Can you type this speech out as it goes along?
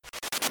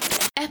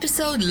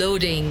Episode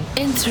loading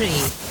in 3,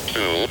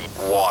 2,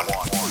 1.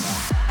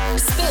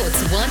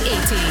 Sports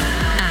 180.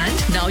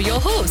 And now your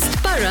host,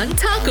 Paran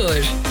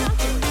Thakur.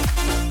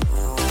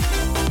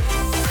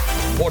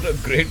 What a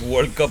great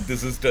World Cup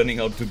this is turning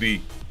out to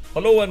be.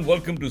 Hello and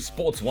welcome to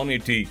Sports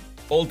 180.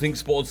 All things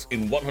sports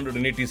in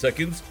 180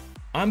 seconds.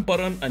 I'm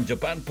Paran and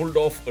Japan pulled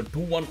off a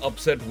 2-1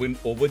 upset win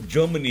over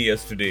Germany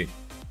yesterday.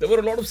 There were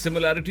a lot of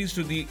similarities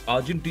to the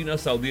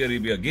Argentina-Saudi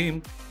Arabia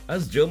game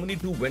as Germany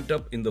too went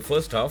up in the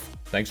first half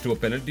thanks to a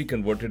penalty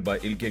converted by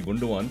Ilkay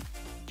Gundogan.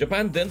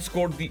 Japan then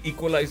scored the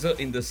equalizer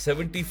in the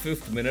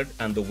 75th minute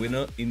and the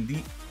winner in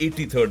the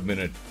 83rd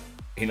minute.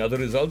 In other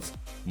results,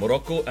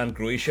 Morocco and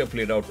Croatia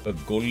played out a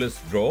goalless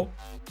draw.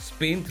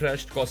 Spain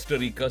thrashed Costa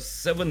Rica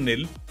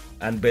 7-0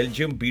 and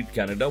Belgium beat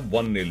Canada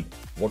 1-0.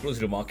 What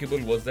was remarkable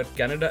was that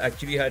Canada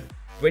actually had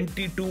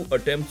 22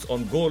 attempts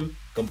on goal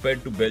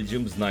compared to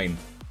Belgium's 9.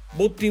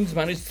 Both teams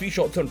managed 3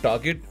 shots on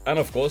target and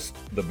of course,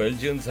 the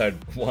Belgians had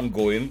 1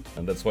 go in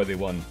and that's why they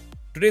won.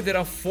 Today there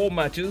are 4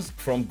 matches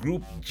from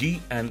Group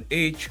G and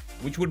H,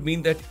 which would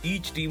mean that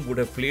each team would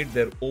have played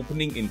their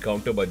opening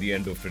encounter by the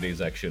end of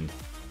today's action.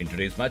 In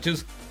today's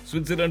matches,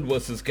 Switzerland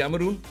versus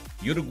Cameroon,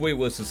 Uruguay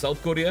versus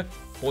South Korea,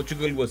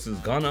 Portugal versus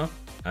Ghana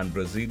and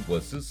Brazil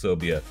versus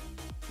Serbia.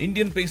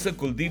 Indian pacer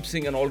Kuldeep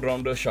Singh and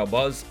all-rounder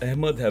Shahbaz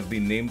Ahmed have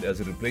been named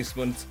as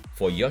replacements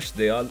for Yash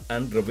Dayal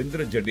and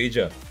Ravindra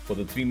Jadeja for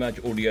the 3-match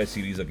ODI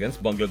series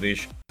against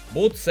Bangladesh.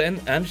 Both Sen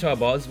and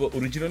Shahbaz were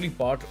originally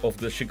part of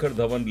the Shikhar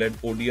Dhawan-led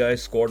ODI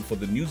squad for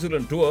the New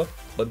Zealand tour,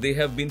 but they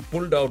have been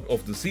pulled out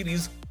of the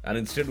series and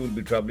instead will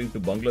be travelling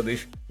to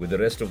Bangladesh with the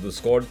rest of the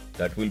squad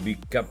that will be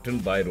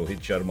captained by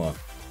Rohit Sharma.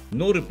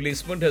 No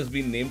replacement has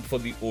been named for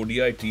the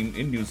ODI team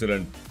in New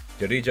Zealand.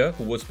 Jadeja,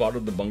 who was part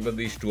of the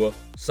Bangladesh tour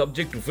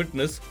subject to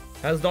fitness,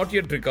 has not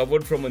yet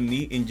recovered from a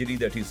knee injury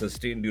that he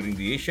sustained during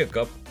the Asia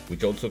Cup,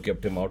 which also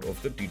kept him out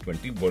of the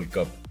T20 World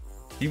Cup.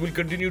 He will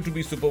continue to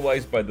be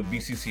supervised by the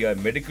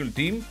BCCI medical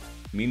team.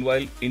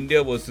 Meanwhile,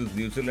 India versus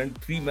New Zealand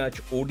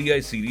 3-match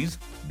ODI series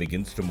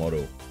begins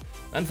tomorrow.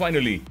 And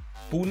finally,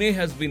 Pune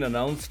has been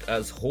announced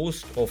as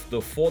host of the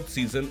 4th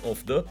season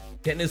of the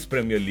Tennis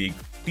Premier League,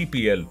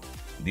 TPL.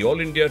 The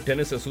All India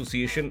Tennis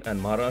Association and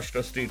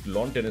Maharashtra State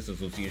Lawn Tennis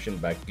Association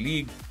backed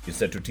league is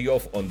set to tee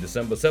off on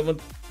December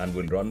 7th and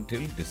will run till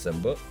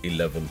December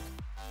 11th.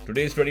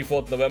 Today is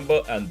 24th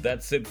November and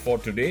that's it for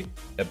today,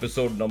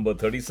 episode number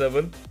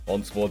 37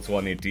 on Sports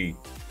 180.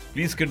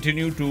 Please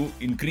continue to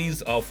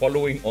increase our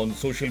following on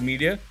social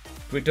media,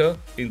 Twitter,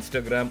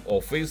 Instagram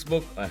or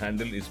Facebook. Our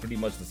handle is pretty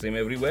much the same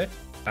everywhere,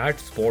 at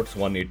Sports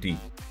 180.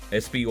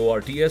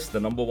 SPORTS, the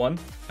number 1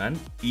 and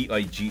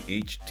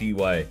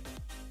EIGHTY.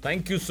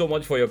 Thank you so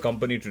much for your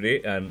company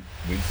today and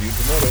we'll see you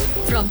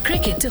tomorrow. From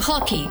cricket to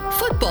hockey,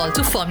 football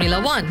to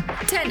Formula One,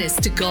 tennis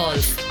to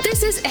golf.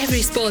 This is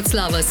every sports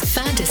lover's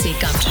fantasy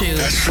come true.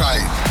 That's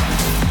right.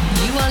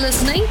 You are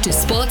listening to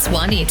Sports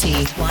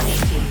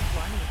 180.